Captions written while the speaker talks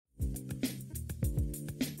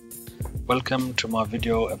Welcome to my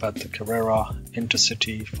video about the Carrera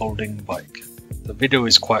Intercity folding bike. The video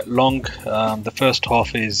is quite long. The first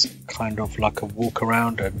half is kind of like a walk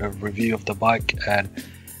around and a review of the bike, and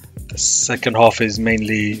the second half is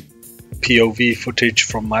mainly POV footage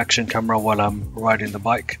from my action camera while I'm riding the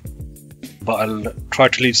bike. But I'll try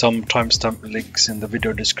to leave some timestamp links in the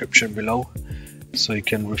video description below, so you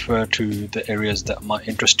can refer to the areas that might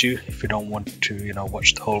interest you if you don't want to,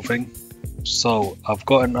 watch the whole thing. So I've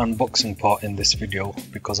got an unboxing part in this video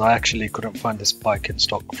because I actually couldn't find this bike in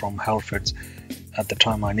stock from Halfords at the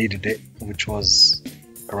time I needed it, which was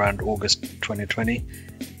around August 2020.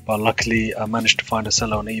 But luckily I managed to find a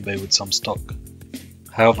seller on eBay with some stock.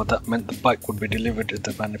 However, that meant the bike would be delivered in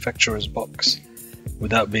the manufacturer's box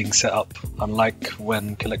without being set up, unlike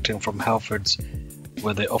when collecting from Halfords,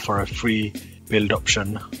 where they offer a free build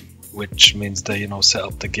option, which means they set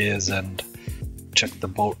up the gears and check the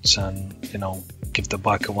bolts and give the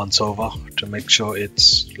bike a once over to make sure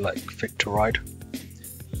it's fit to ride.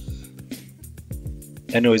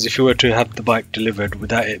 Anyways, if you were to have the bike delivered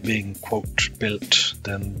without it being quote built,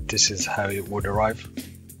 then this is how it would arrive.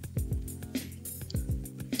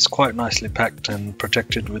 It's quite nicely packed and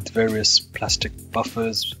protected with various plastic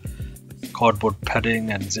buffers, cardboard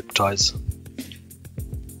padding and zip ties.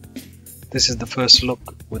 This is the first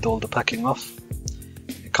look with all the packing off.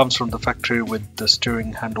 It comes from the factory with the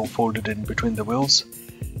steering handle folded in between the wheels,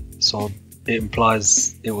 so it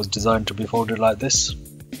implies it was designed to be folded like this.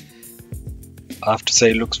 I have to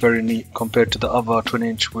say it looks very neat compared to the other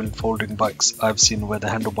 20-inch wheel folding bikes I've seen where the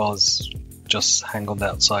handlebars just hang on the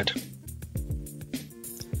outside.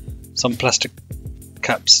 Some plastic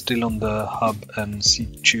caps still on the hub and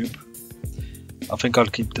seat tube. I think I'll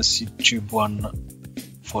keep the seat tube one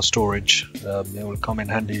for storage. It will come in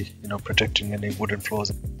handy, protecting any wooden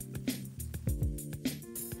floors.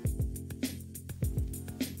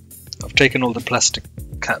 I've taken all the plastic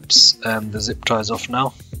caps and the zip ties off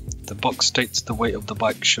now. The box states the weight of the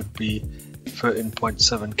bike should be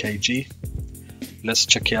 13.7 kg. Let's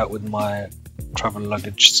check it out with my travel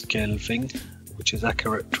luggage scale thing, which is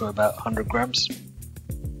accurate to about 100 grams.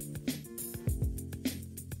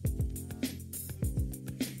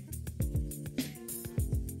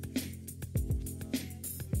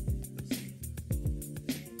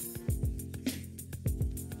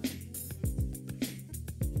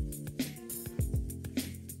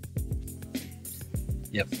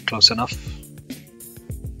 Yep, close enough.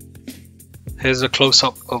 Here's a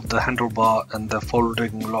close-up of the handlebar and the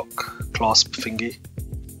folding lock clasp thingy.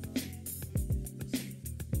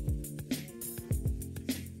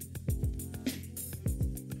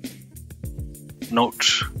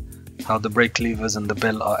 Note how the brake levers and the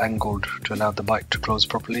bell are angled to allow the bike to close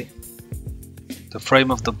properly. The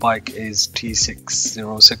frame of the bike is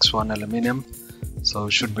T6061 aluminium, so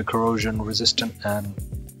it should be corrosion resistant and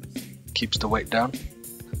keeps the weight down.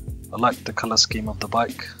 I like the color scheme of the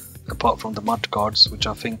bike, apart from the mud guards, which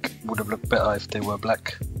I think would have looked better if they were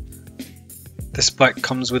black. This bike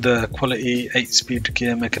comes with a quality 8-speed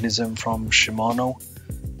gear mechanism from Shimano,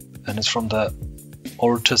 and it's from the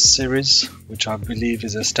Altus series, which I believe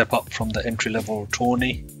is a step up from the entry-level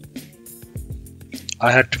Tawny. I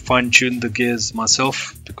had to fine-tune the gears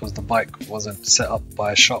myself because the bike wasn't set up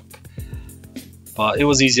by a shop, but it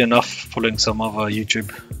was easy enough following some other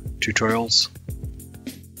YouTube tutorials.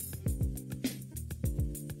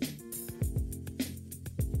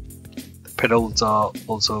 The pedals are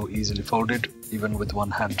also easily folded, even with one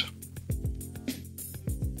hand.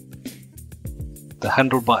 The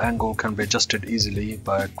handlebar angle can be adjusted easily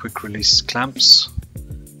by quick release clamps.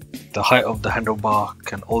 The height of the handlebar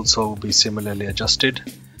can also be similarly adjusted.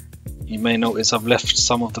 You may notice I've left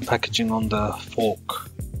some of the packaging on the fork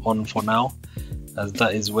on for now, as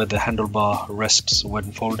that is where the handlebar rests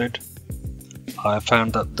when folded. I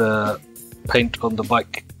found that the paint on the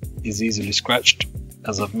bike is easily scratched,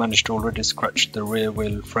 as I've managed to already scratch the rear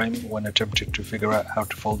wheel frame when attempting to figure out how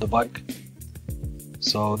to fold the bike.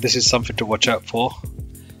 So this is something to watch out for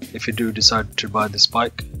if you do decide to buy this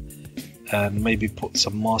bike, and maybe put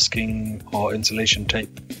some masking or insulation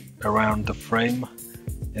tape around the frame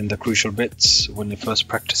in the crucial bits when you're first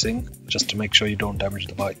practicing, just to make sure you don't damage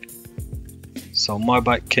the bike. So my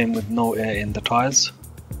bike came with no air in the tyres,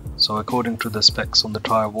 so according to the specs on the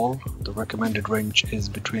tyre wall, the recommended range is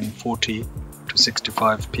between 40 to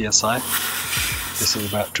 65 psi. This is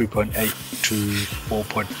about 2.8 to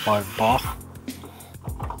 4.5 bar.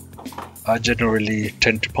 I generally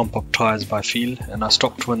tend to pump up tyres by feel, and I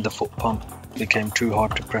stopped when the foot pump became too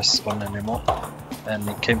hard to press on anymore, and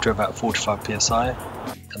it came to about 45 psi,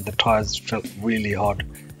 and the tyres felt really hard,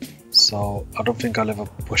 so I don't think I'll ever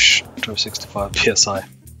push to 65 psi.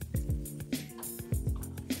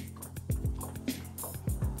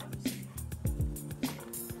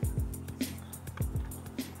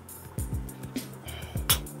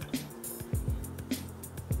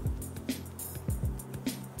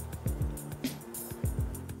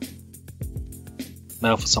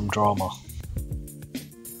 Now for some drama.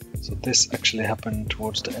 So this actually happened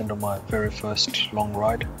towards the end of my very first long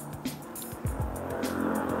ride.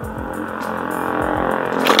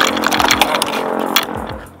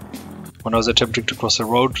 When I was attempting to cross a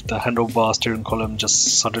road, the handlebar steering column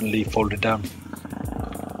just suddenly folded down.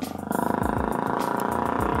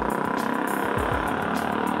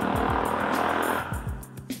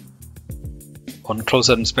 On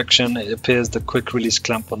closer inspection, it appears the quick release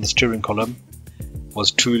clamp on the steering column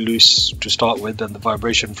was too loose to start with, and the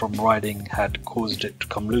vibration from riding had caused it to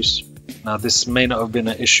come loose. Now this may not have been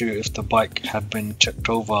an issue if the bike had been checked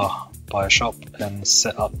over by a shop and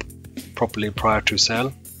set up properly prior to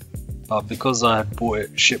sale, but because I had bought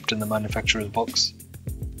it shipped in the manufacturer's box,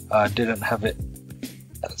 I didn't have it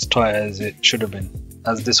as tight as it should have been.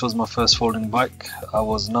 As this was my first folding bike, I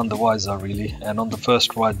was none the wiser really, and on the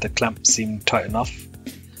first ride the clamp seemed tight enough,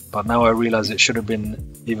 but now I realise it should have been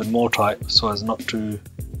even more tight so as not to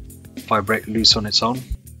vibrate loose on its own.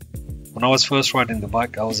 When I was first riding the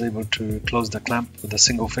bike, I was able to close the clamp with a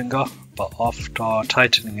single finger, but after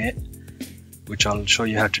tightening it, which I'll show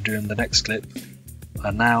you how to do in the next clip,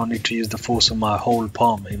 I now need to use the force of my whole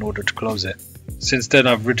palm in order to close it. Since then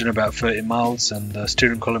I've ridden about 30 miles and the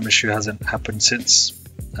steering column issue hasn't happened since,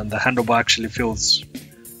 and the handlebar actually feels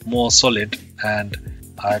more solid, and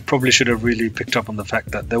I probably should have really picked up on the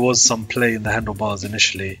fact that there was some play in the handlebars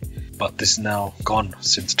initially, but this is now gone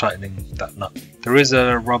since tightening that nut. There is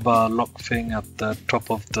a rubber lock thing at the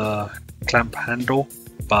top of the clamp handle,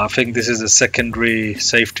 but I think this is a secondary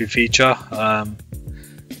safety feature.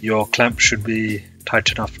 Your clamp should be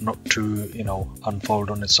tight enough not to,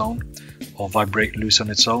 unfold on its own or vibrate loose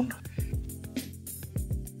on its own.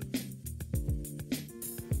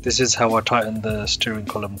 This is how I tighten the steering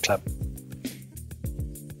column clamp.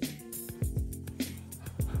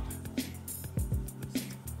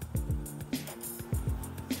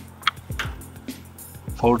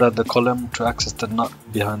 Fold out the column to access the nut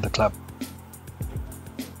behind the clamp.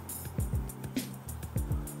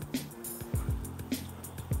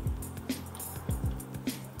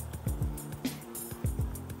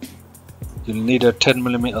 You'll need a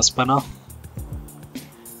 10mm spanner.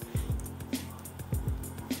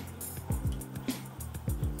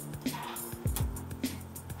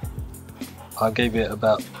 I gave it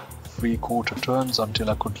about 3/4 turns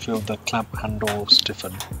until I could feel the clamp handle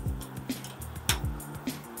stiffen.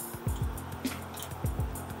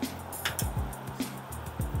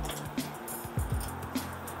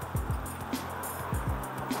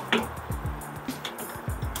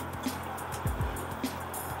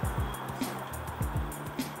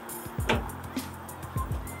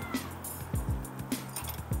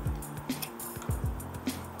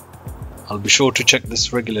 I'll be sure to check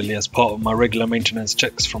this regularly as part of my regular maintenance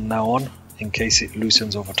checks from now on, in case it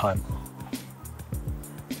loosens over time.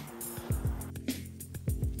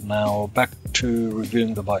 Now back to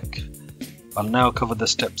reviewing the bike. I'll now cover the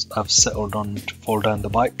steps I've settled on to fold down the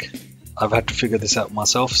bike. I've had to figure this out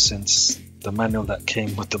myself since the manual that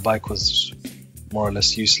came with the bike was more or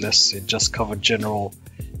less useless. It just covered general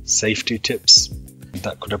safety tips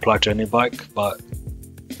that could apply to any bike, but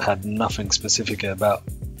had nothing specific about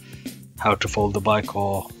how to fold the bike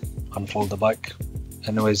or unfold the bike.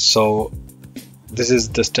 Anyways, so this is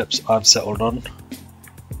the steps I've settled on.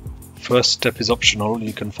 First step is optional.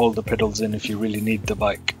 You can fold the pedals in if you really need the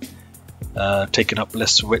bike taking up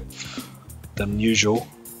less width than usual,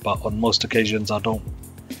 but on most occasions I don't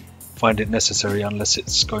find it necessary unless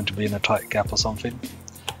it's going to be in a tight gap or something.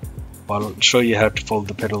 But I'll show you how to fold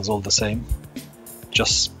the pedals all the same.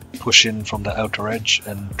 Just push in from the outer edge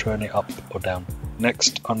and turn it up or down.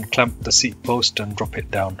 Next, unclamp the seat post and drop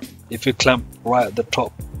it down. If you clamp right at the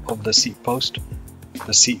top of the seat post,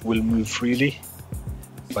 the seat will move freely,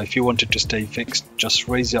 but if you want it to stay fixed, just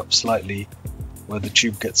raise it up slightly where the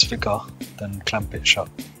tube gets thicker, then clamp it shut.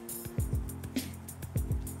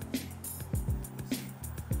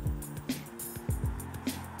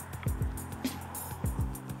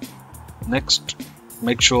 Next,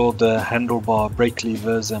 make sure the handlebar brake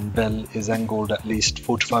levers and bell is angled at least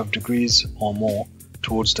 45 degrees or more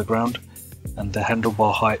towards the ground, and the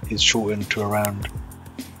handlebar height is shortened to around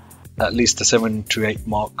at least the 7 to 8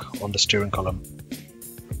 mark on the steering column.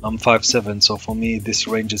 I'm 5'7", so for me this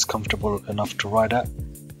range is comfortable enough to ride at,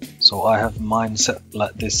 so I have mine set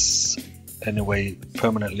like this anyway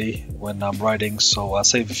permanently when I'm riding, so I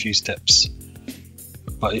save a few steps.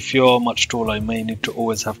 But if you're much taller, you may need to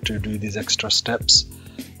always have to do these extra steps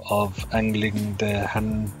of angling the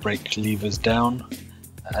handbrake levers down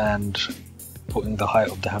and putting the height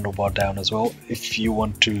of the handlebar down as well if you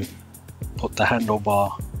want to put the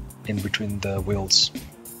handlebar in between the wheels.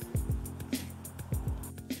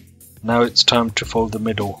 Now it's time to fold the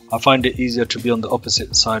middle. I find it easier to be on the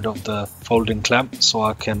opposite side of the folding clamp so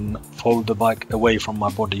I can fold the bike away from my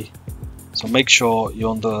body. So make sure you're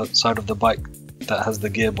on the side of the bike that has the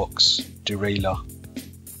gearbox derailleur.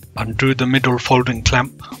 Undo the middle folding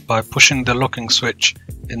clamp by pushing the locking switch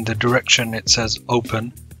in the direction it says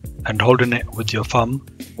open and holding it with your thumb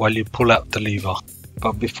while you pull out the lever.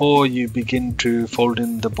 But before you begin to fold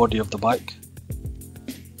in the body of the bike,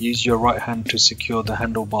 use your right hand to secure the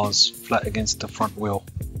handlebars flat against the front wheel.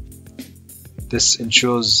 This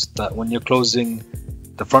ensures that when you're closing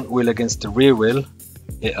the front wheel against the rear wheel,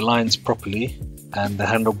 it aligns properly and the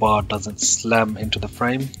handlebar doesn't slam into the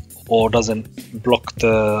frame or doesn't block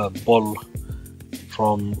the ball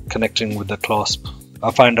from connecting with the clasp. I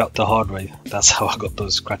found out the hard way. That's how I got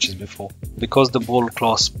those scratches before. Because the ball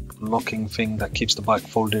clasp locking thing that keeps the bike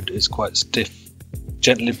folded is quite stiff,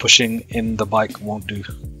 gently pushing in the bike won't do.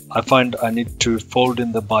 I find I need to fold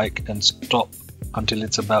in the bike and stop until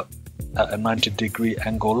it's about at a 90-degree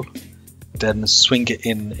angle, then swing it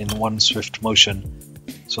in one swift motion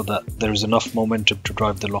so that there is enough momentum to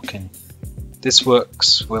drive the lock in. This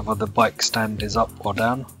works whether the bike stand is up or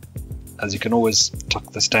down, as you can always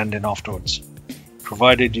tuck the stand in afterwards.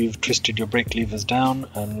 Provided you've twisted your brake levers down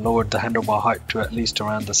and lowered the handlebar height to at least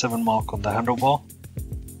around the 7 mark on the handlebar,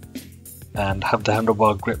 and have the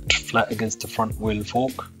handlebar gripped flat against the front wheel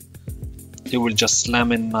fork, it will just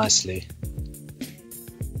slam in nicely.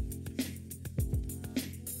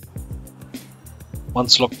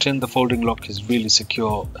 Once locked in, the folding lock is really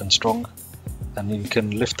secure and strong, and you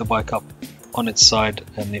can lift the bike up on its side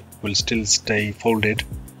and it will still stay folded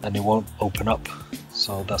and it won't open up,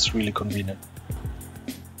 so that's really convenient.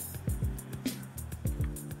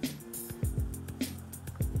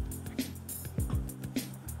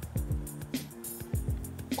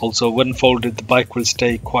 Also, when folded, the bike will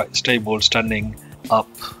stay quite stable standing up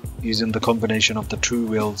using the combination of the two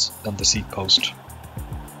wheels and the seat post.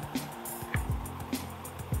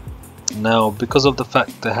 Now, because of the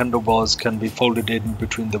fact the handlebars can be folded in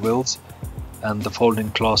between the wheels and the folding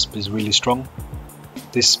clasp is really strong,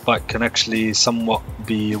 this bike can actually somewhat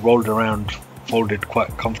be rolled around, folded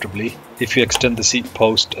quite comfortably if you extend the seat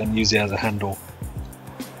post and use it as a handle.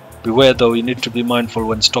 Beware though, you need to be mindful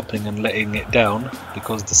when stopping and letting it down,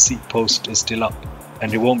 because the seat post is still up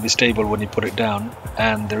and it won't be stable when you put it down,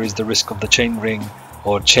 and there is the risk of the chain ring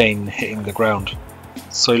or chain hitting the ground.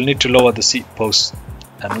 So you'll need to lower the seat post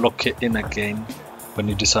and lock it in again when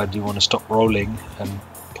you decide you want to stop rolling and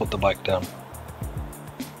put the bike down.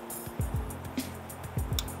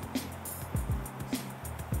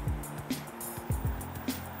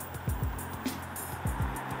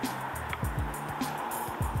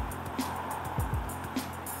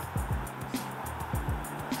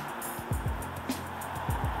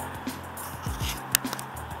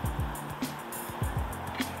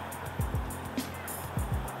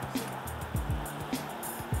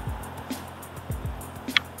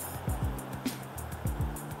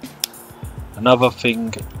 Another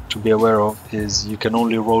thing to be aware of is you can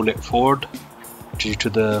only roll it forward due to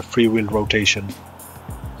the freewheel rotation.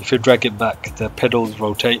 If you drag it back, the pedals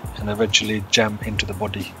rotate and eventually jam into the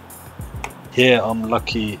body. Here I'm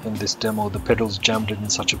lucky in this demo, the pedals jammed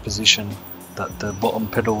in such a position that the bottom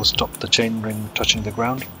pedal stopped the chain ring touching the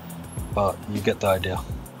ground, but you get the idea.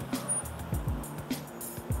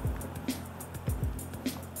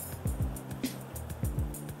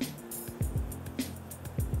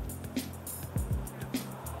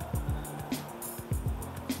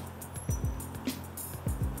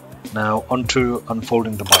 Now onto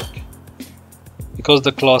unfolding the bike. Because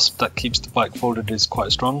the clasp that keeps the bike folded is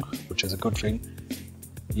quite strong, which is a good thing,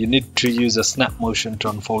 you need to use a snap motion to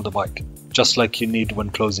unfold the bike, just like you need when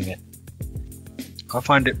closing it. I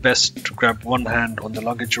find it best to grab one hand on the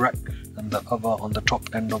luggage rack and the other on the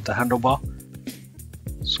top end of the handlebar,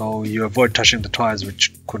 so you avoid touching the tyres,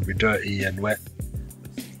 which could be dirty and wet,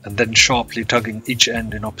 and then sharply tugging each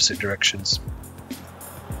end in opposite directions.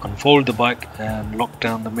 Unfold the bike and lock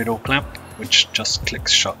down the middle clamp, which just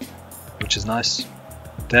clicks shut, which is nice.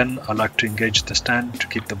 Then I like to engage the stand to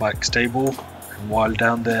keep the bike stable, and while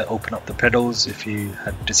down there open up the pedals if you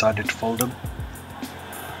had decided to fold them.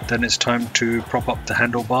 Then it's time to prop up the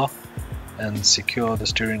handlebar and secure the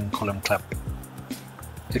steering column clamp.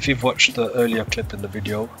 If you've watched the earlier clip in the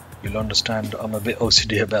video, you'll understand I'm a bit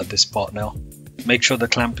OCD about this part now. Make sure the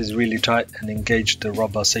clamp is really tight and engage the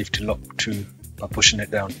rubber safety lock too by pushing it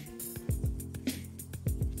down.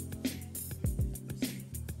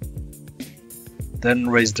 Then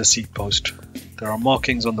raise the seat post. There are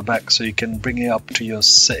markings on the back so you can bring it up to your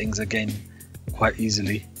settings again quite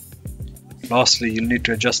easily. Lastly, you'll need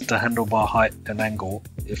to adjust the handlebar height and angle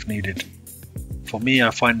if needed. For me,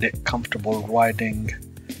 I find it comfortable riding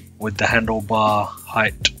with the handlebar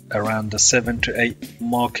height around the 7 to 8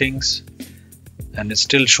 markings, and it's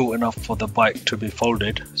still short enough for the bike to be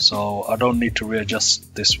folded, so I don't need to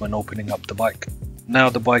readjust this when opening up the bike. Now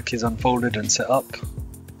the bike is unfolded and set up,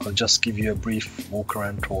 I'll just give you a brief walk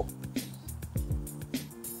around tour.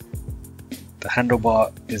 The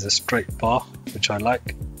handlebar is a straight bar, which I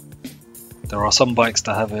like. There are some bikes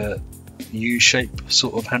that have a U-shape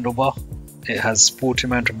sort of handlebar. It has sporty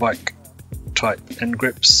mountain bike type end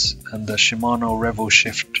grips and the Shimano Revo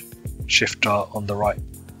shifter on the right.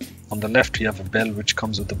 On the left you have a bell which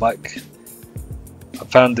comes with the bike. I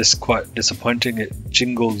found this quite disappointing. It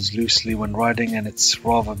jingles loosely when riding and it's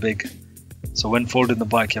rather big. So when folding the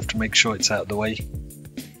bike you have to make sure it's out of the way.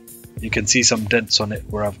 You can see some dents on it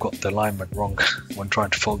where I've got the alignment wrong when trying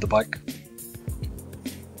to fold the bike.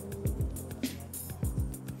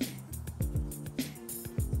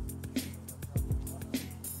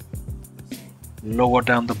 Lower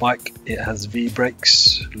down the bike it has V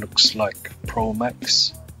brakes, looks like Pro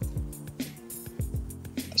Max.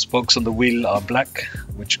 The spokes on the wheel are black,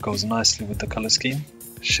 which goes nicely with the colour scheme.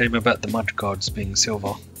 Shame about the mudguards being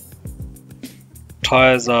silver.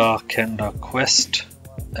 Tyres are Kenda Quest,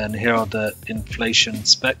 and here are the inflation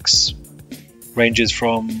specs. Ranges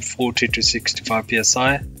from 40 to 65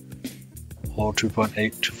 psi or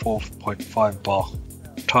 2.8 to 4.5 bar.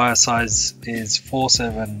 Tyre size is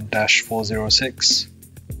 47-406,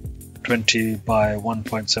 20 by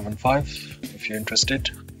 1.75 if you're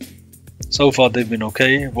interested. So far they've been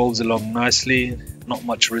okay, rolls along nicely, not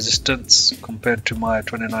much resistance compared to my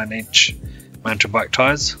 29-inch mountain bike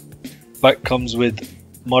tyres. Bike comes with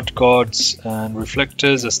mud guards and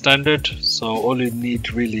reflectors as standard, so all you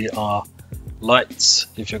need really are lights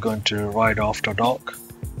if you're going to ride after dark.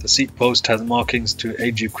 The seat post has markings to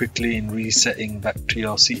aid you quickly in resetting back to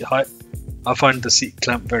your seat height. I find the seat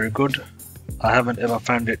clamp very good. I haven't ever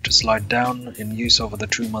found it to slide down in use over the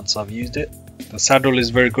 2 months I've used it. The saddle is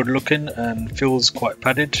very good looking and feels quite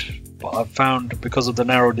padded, but I've found because of the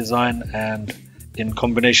narrow design and in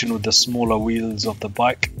combination with the smaller wheels of the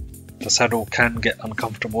bike, the saddle can get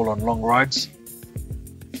uncomfortable on long rides.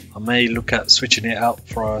 I may look at switching it out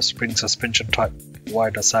for a spring suspension type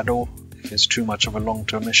wider saddle if it's too much of a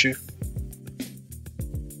long-term issue.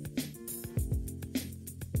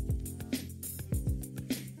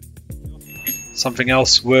 Something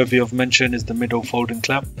else worthy of mention is the middle folding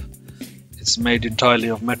clamp. It's made entirely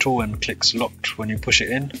of metal and clicks locked when you push it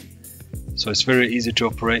in, so it's very easy to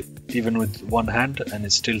operate even with one hand and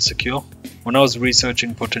it's still secure. When I was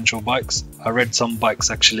researching potential bikes, I read some bikes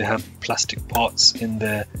actually have plastic parts in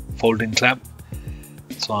their folding clamp,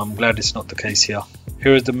 so I'm glad it's not the case here.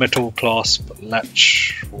 Here is the metal clasp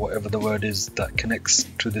latch, whatever the word is, that connects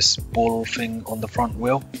to this ball thing on the front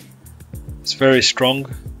wheel. It's very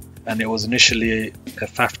strong and it was initially a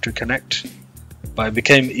faff to connect, but it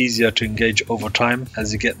became easier to engage over time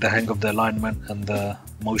as you get the hang of the alignment and the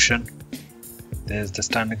motion. There's the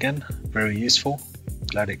stand again, very useful,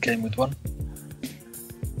 glad it came with one.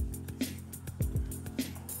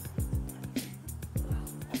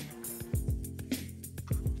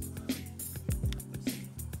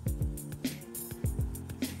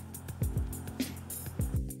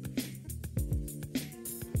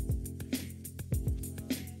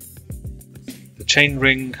 The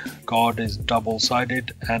chainring guard is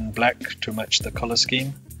double-sided and black to match the colour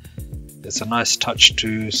scheme. It's a nice touch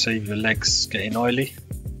to save your legs getting oily.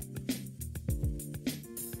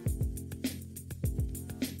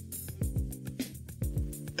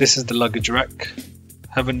 This is the luggage rack.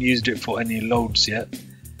 Haven't used it for any loads yet,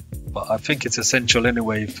 but I think it's essential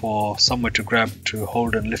anyway for somewhere to grab to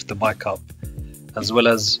hold and lift the bike up, as well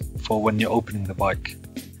as for when you're opening the bike.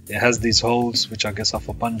 It has these holes, which I guess are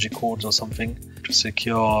for bungee cords or something, to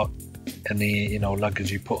secure any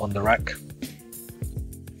luggage you put on the rack.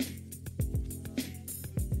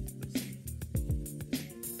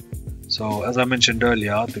 So as I mentioned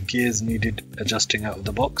earlier, the gears needed adjusting out of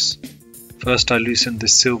the box. First I loosened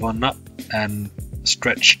this silver nut and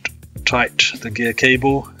stretched tight the gear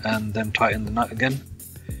cable and then tightened the nut again.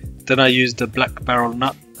 Then I used the black barrel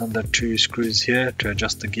nut and the 2 screws here to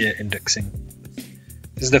adjust the gear indexing.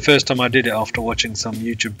 This is the first time I did it after watching some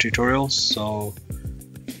YouTube tutorials, so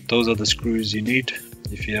those are the screws you need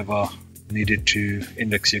if you ever needed to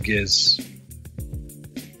index your gears.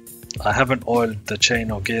 I haven't oiled the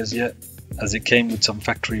chain or gears yet, as it came with some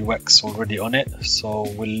factory wax already on it, so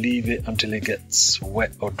we'll leave it until it gets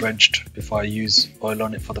wet or drenched before I use oil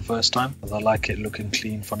on it for the first time, as I like it looking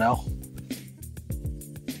clean for now.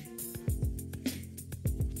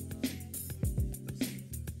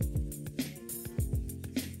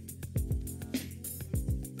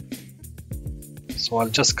 So I'll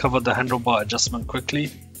just cover the handlebar adjustment quickly.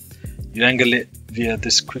 You angle it via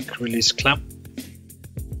this quick release clamp.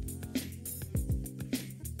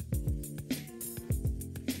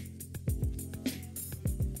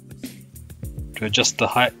 To adjust the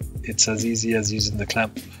height, it's as easy as using the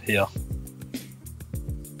clamp here.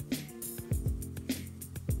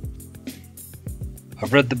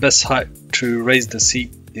 I've read the best height to raise the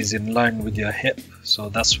seat is in line with your hip, so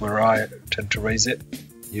that's where I tend to raise it.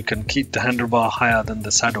 You can keep the handlebar higher than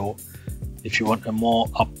the saddle if you want a more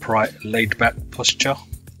upright, laid back posture.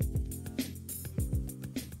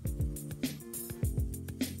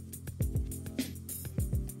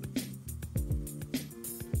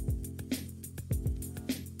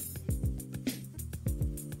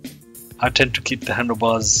 I tend to keep the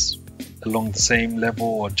handlebars along the same level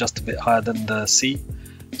or just a bit higher than the seat,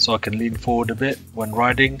 so I can lean forward a bit when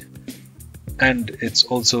riding, and it's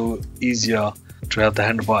also easier to have the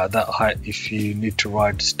handlebar at that height if you need to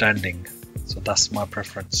ride standing, so that's my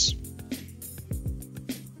preference.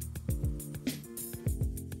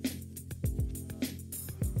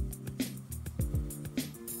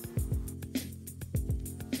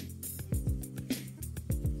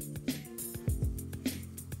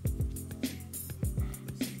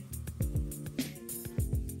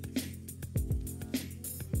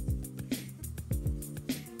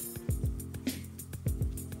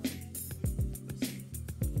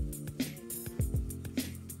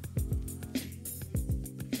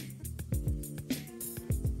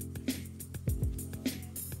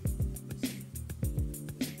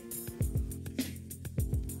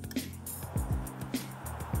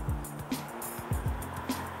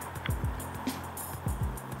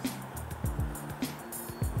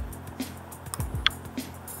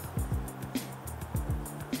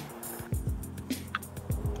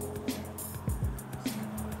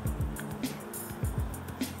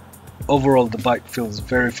 Overall, the bike feels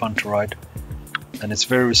very fun to ride, and it's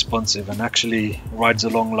very responsive and actually rides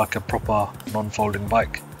along like a proper non-folding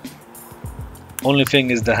bike. Only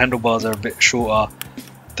thing is the handlebars are a bit shorter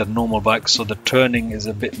than normal bikes, so the turning is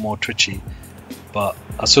a bit more twitchy, but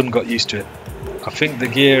I soon got used to it. I think the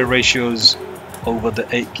gear ratios over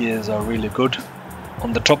the 8 gears are really good.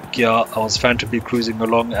 On the top gear, I was found to be cruising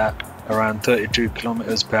along at around 32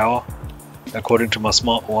 kilometers per hour according to my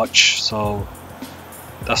smartwatch, so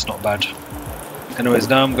that's not bad. Anyways,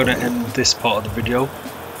 now I'm going to end this part of the video,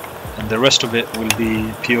 and the rest of it will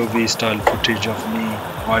be POV style footage of me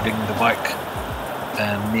riding the bike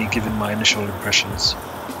and me giving my initial impressions.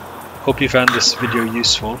 Hope you found this video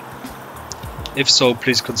useful. If so,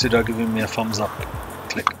 please consider giving me a thumbs up.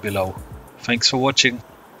 Click below. Thanks for watching.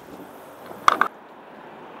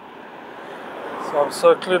 So I'm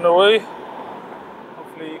circling away.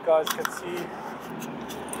 Hopefully you guys can see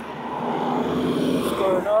what's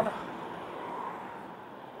going on.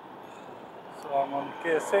 So I'm on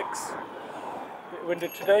gear 6. A bit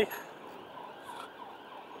winded today.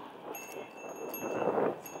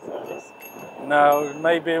 Now you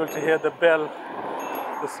may be able to hear the bell.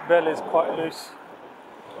 This bell is quite loose.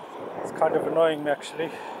 It's kind of annoying me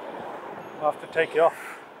actually. I have to take it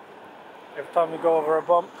off. Every time we go over a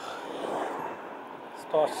bump, it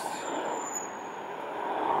starts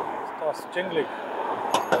jingling.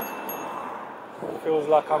 It feels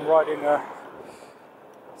like I'm riding a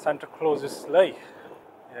Santa Claus's sleigh.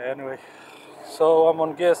 Yeah, anyway. So I'm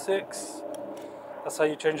on gear 6. That's how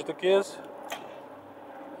you change the gears.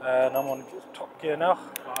 And I'm on top gear now.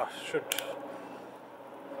 I should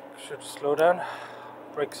slow down.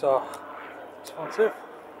 Brakes are responsive.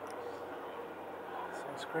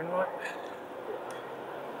 Screen light.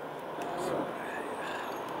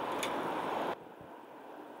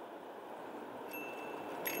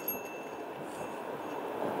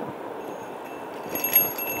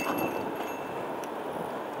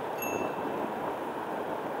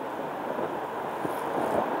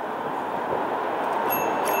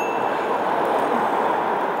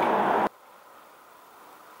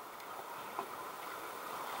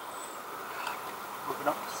 Moving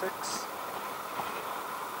up to 6.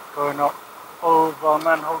 Going up over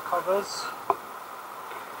manhole covers.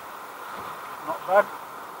 Not bad.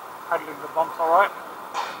 Handling the bumps alright.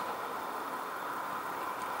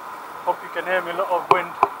 Hope you can hear me. A lot of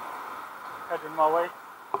wind heading my way.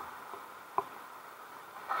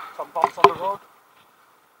 Some bumps on the road.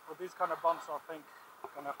 With these kind of bumps, I think I'm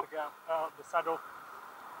going to have to get out of the saddle.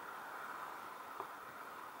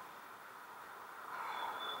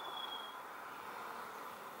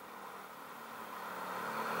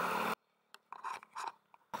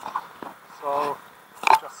 So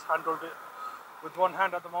just handled it with one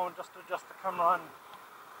hand at the moment, just to adjust the camera, and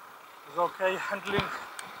it's okay. Handling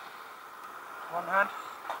one hand.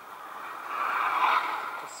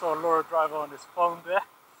 Just saw a lorry driver on his phone there.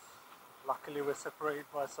 Luckily we're separated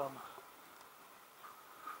by some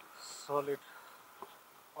solid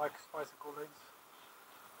bicycle lanes.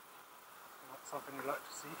 That's something we like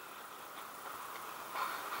to see.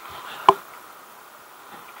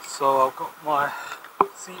 So I've got my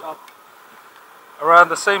seat up around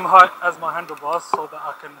the same height as my handlebars so that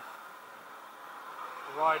I can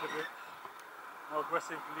ride a bit more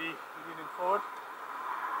aggressively leaning forward.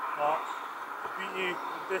 But the beauty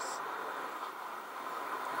with this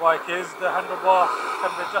bike is the handlebar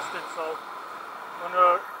can be adjusted, so when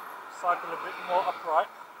you cycle a bit more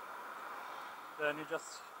upright, then you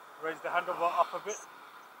just raise the handlebar up a bit,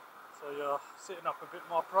 so you're sitting up a bit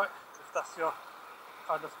more upright if that's your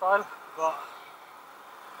kind of style. But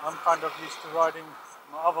I'm kind of used to riding,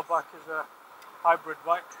 my other bike is a hybrid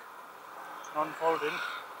bike, non-folding,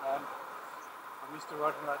 and I'm used to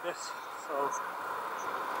riding like this, so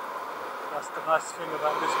that's the nice thing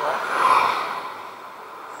about this bike.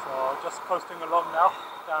 So just coasting along now,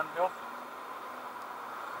 downhill.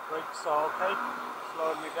 Brakes are okay,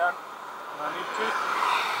 slowing me down when I need to.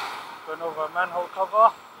 Going over a manhole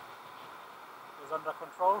cover is under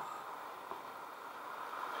control.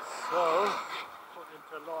 So put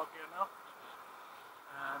into a lower gear now,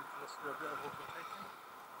 and let's do a bit of overtaking.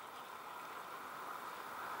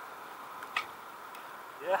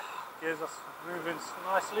 Yeah, gears are moving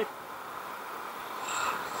nicely.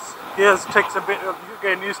 Gears takes a bit of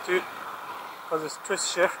getting used to because it's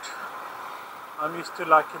twist shift. I'm used to,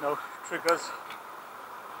 like, triggers,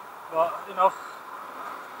 but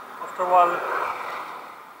after a while you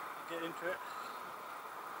get into it.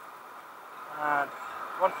 And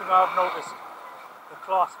one thing I've noticed, the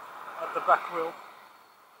clasp at the back wheel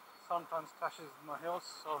sometimes clashes with my heels,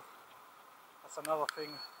 so that's another thing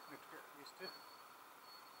I need to get used to.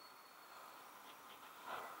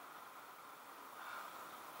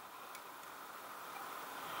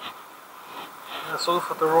 Yeah, so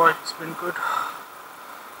for the ride it's been good,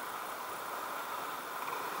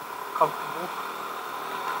 comfortable,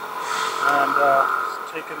 and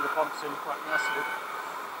it's taken the bumps in quite nicely.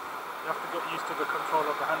 You have to get used to the control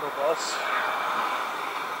of the handlebars.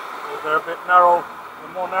 They're a bit narrow,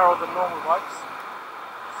 they're more narrow than normal bikes,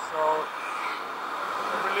 so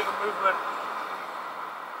every little movement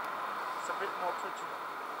is a bit more twitchy.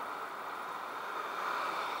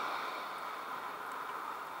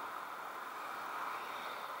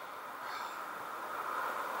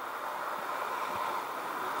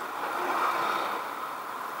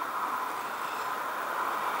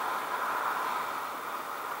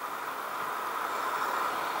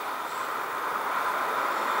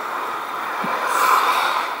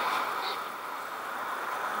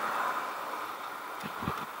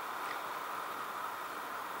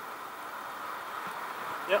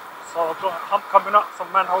 Yep, so I've got a hump coming up, some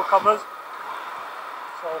manhole covers.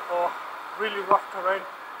 So for really rough terrain,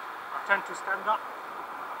 I tend to stand up,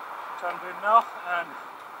 which I'm doing now, and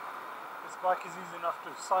this bike is easy enough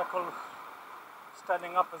to cycle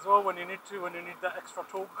standing up as well when you need to, when you need that extra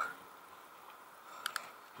torque.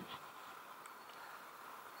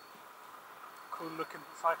 Cool looking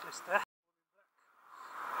cyclist there.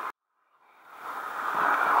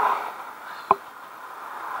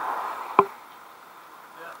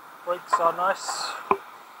 Brakes are nice.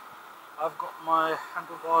 I've got my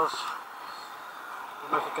handlebars, I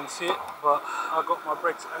don't know if you can see it, but I've got my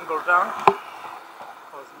brakes angled down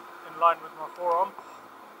because in line with my forearm.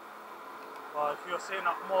 But if you're sitting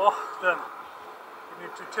up more, then you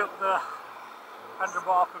need to tilt the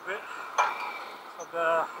handlebar up a bit so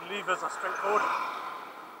the levers are straightforward.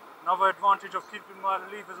 Another advantage of keeping my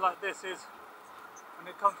levers like this is when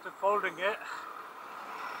it comes to folding the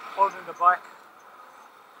bike,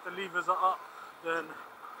 the levers are up, then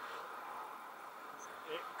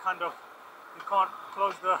it you can't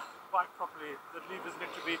close the bike properly. The levers need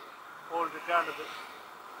to be folded down a bit.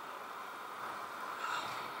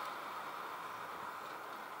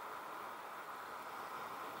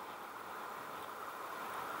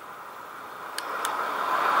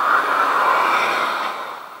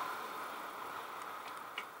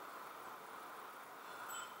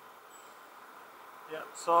 Yeah,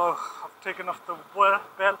 so I've taken off the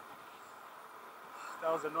bell.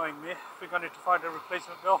 That was annoying me. I think I need to find a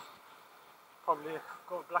replacement bell. Probably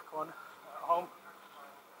got a black one at home.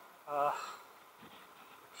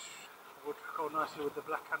 Which would go nicely with the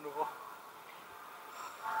black handlebar.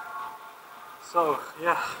 So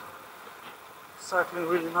yeah, cycling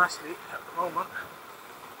really nicely at the moment.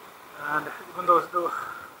 And even though the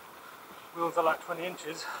wheels are like 20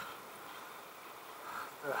 inches,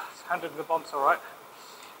 handling the bumps alright.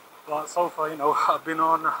 But so far, you know, I've been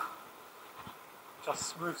on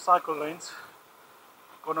just smooth cycle lanes,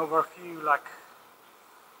 gone over a few like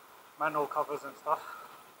manhole covers and stuff.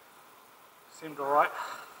 Seemed alright.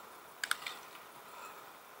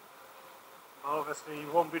 Obviously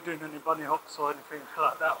you won't be doing any bunny hops or anything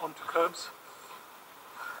like that onto curbs,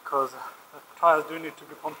 because the tyres do need to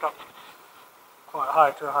be pumped up quite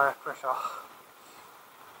high to a higher pressure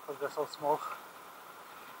because they're so small.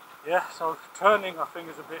 Yeah, so turning I think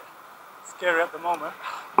is a bit scary at the moment.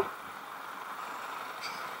 I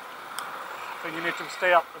think you need to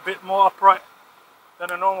stay up a bit more upright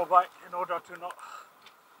than a normal bike in order to not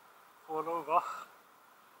fall over.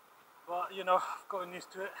 But you know, I've gotten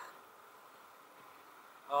used to it.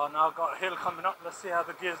 Oh, now I've got a hill coming up, let's see how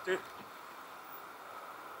the gears do.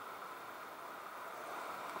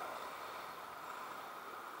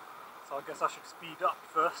 So I guess I should speed up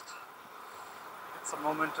first, get some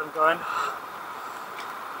momentum going.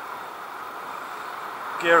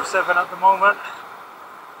 Gear 7 at the moment,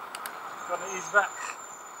 gonna ease back.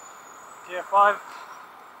 Gear 5,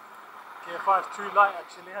 gear 5 is too light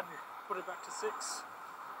actually, and put it back to 6.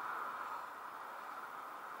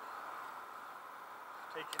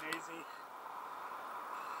 Taking it easy.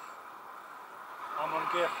 I'm on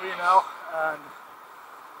gear 3 now, and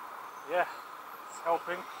yeah, it's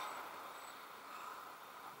helping.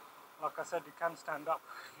 Like I said, you can stand up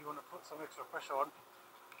if you want to put some extra pressure on,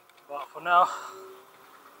 but for now,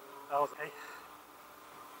 that was okay.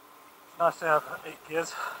 It's nice to have 8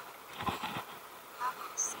 gears.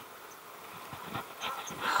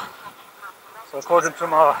 So according to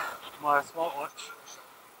my smartwatch,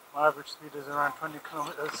 my average speed is around 20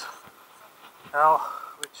 kilometers per hour,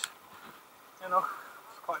 which, you know,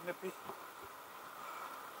 is quite nippy.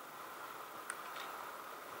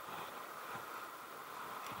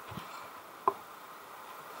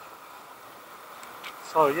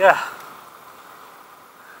 So yeah,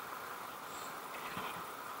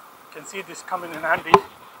 you can see this coming in handy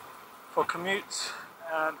for commutes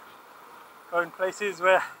and going places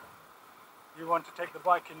where you want to take the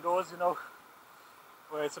bike indoors, you know,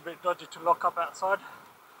 where it's a bit dodgy to lock up outside,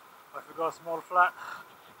 or if you've got a small flat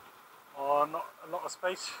or not a lot of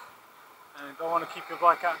space and you don't want to keep your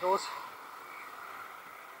bike outdoors.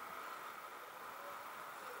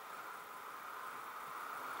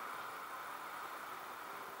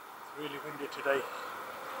 It's really windy today.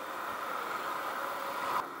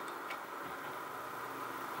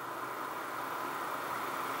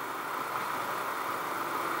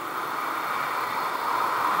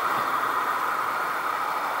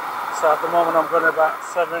 So at the moment I'm going about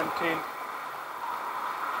 17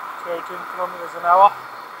 to 18 kilometers an hour.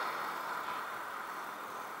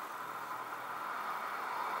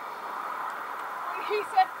 He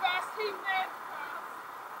said fast, he meant fast.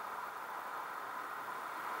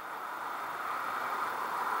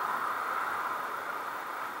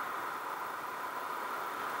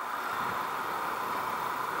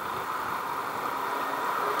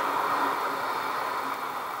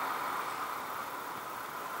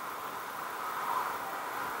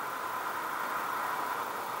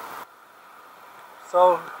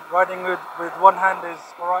 So riding with one hand is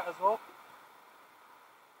alright as well.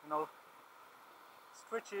 You know, it's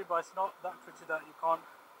twitchy, but it's not that twitchy that you can't,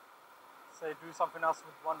 say, do something else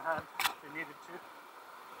with one hand if you needed to.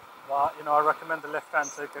 But you know, I recommend the left hand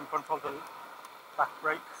so you can control the back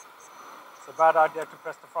brake. It's a bad idea to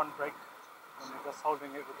press the front brake when you're just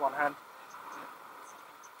holding it with one hand.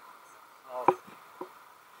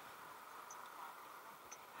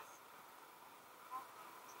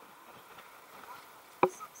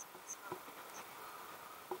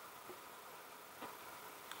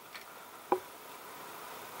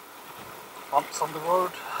 Bumps on the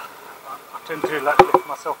road. I tend to like lift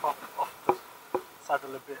myself up off the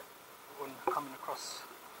saddle a bit when coming across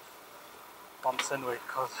bumps anyway,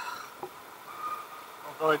 because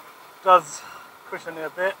although it does cushion it a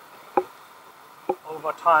bit,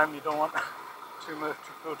 over time you don't want to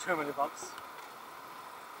feel too many bumps.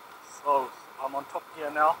 So I'm on top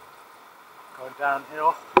gear now, going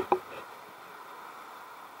downhill,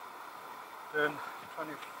 doing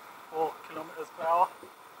 24 kilometers per hour.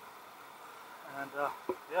 And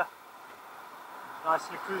yeah,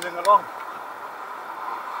 nicely cruising along.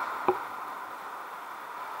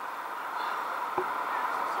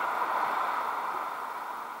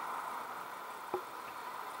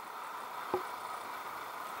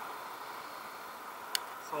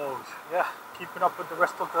 So yeah, keeping up with the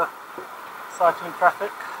rest of the cycling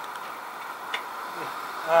traffic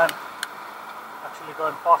and actually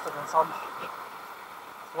going faster than some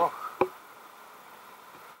as well.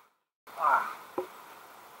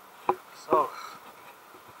 So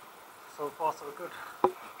So far so good.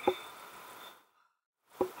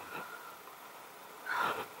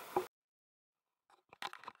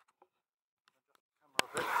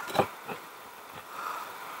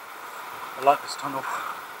 I like this tunnel.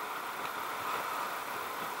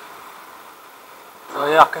 So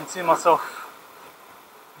yeah, I can see myself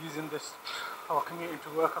using this for commuting to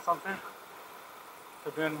work or something.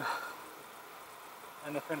 For doing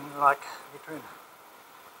anything like between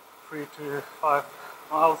 3 to 5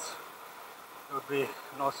 miles, it would be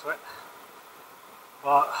no sweat.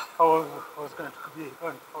 But if I was going to be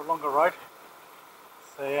going for a longer ride,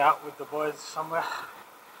 say out with the boys somewhere,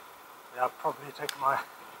 yeah, I'd probably take my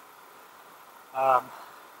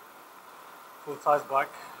full-size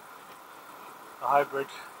bike, the hybrid,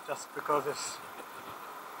 just because it's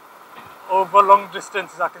over long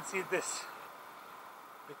distances. I can see this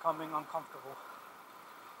becoming uncomfortable.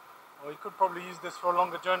 Or you could probably use this for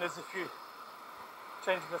longer journeys if you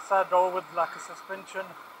change the saddle with like a suspension,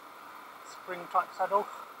 spring type saddle,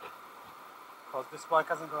 because this bike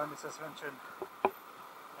hasn't got any suspension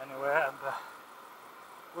anywhere and the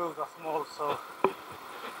wheels are small, so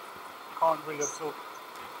can't really absorb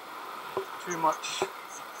too much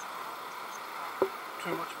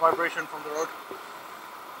vibration from the road.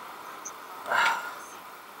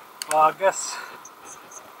 Well, I guess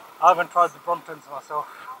I haven't tried the Bromptons myself,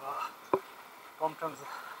 but Bromptons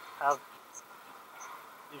have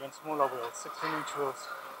even smaller wheels, 16-inch wheels.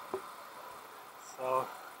 So,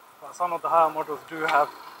 but some of the higher models do have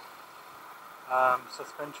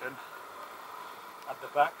suspension at the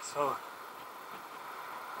back, so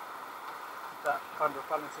that kind of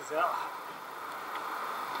balances it out.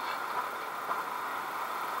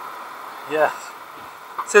 Yeah,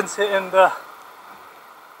 since hitting the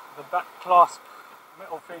back clasp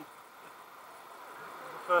metal thing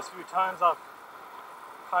the first few times, I've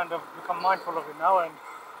kind of become mindful of it now and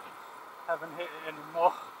haven't hit it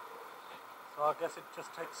anymore. So I guess it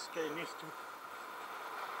just takes getting used to.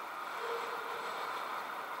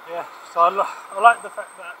 Yeah, so I like the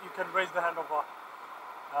fact that you can raise the handlebar.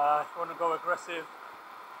 If you want to go aggressive,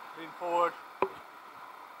 lean forward,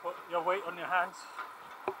 put your weight on your hands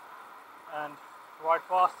and ride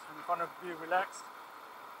fast. And if you want to be relaxed,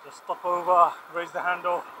 just stop over, raise the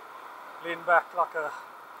handle, lean back like a,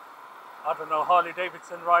 I don't know, Harley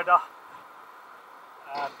Davidson rider,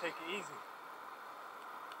 and take it easy.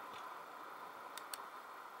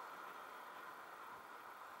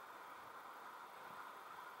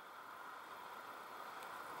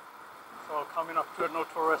 So coming up to a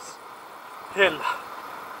notorious hill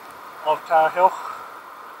of Tyre Hill,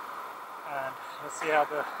 and let's see how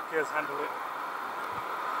the gears handle it.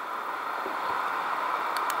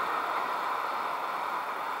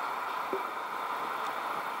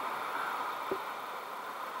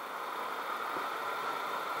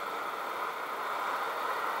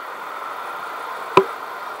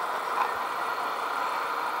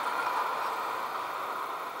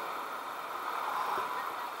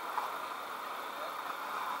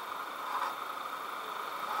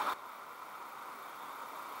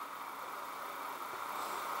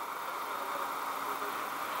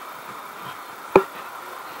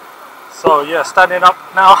 So yeah, standing up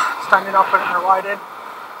now, standing up and riding,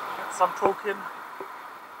 get some torque in,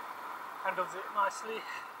 handles it nicely,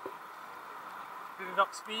 building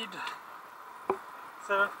up speed,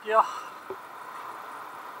 7th gear,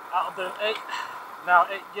 out of the 8, now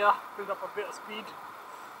 8th gear, build up a bit of speed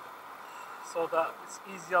so that it's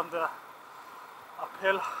easy on the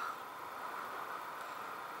uphill.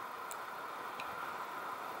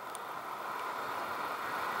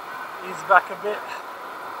 Ease back a bit.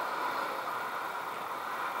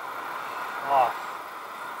 Oh,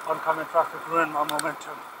 oncoming traffic ruined my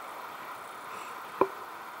momentum.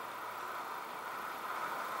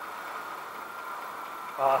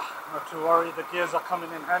 Not to worry, the gears are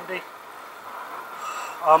coming in handy.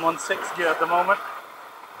 I'm on 6th gear at the moment.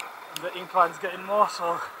 And the incline's getting more,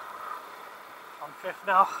 so I'm 5th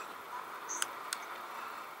now.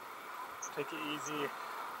 Take it easy.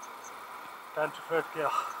 Down to 3rd gear.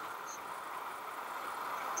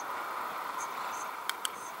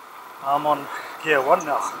 I'm on gear 1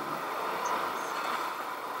 now.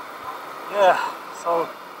 Yeah, so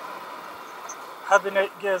having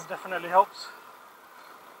 8 gears definitely helps.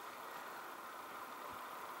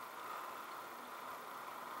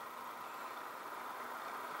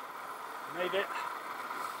 Made it.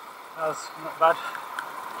 That was not bad.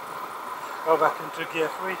 Go back into gear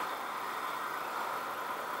 3.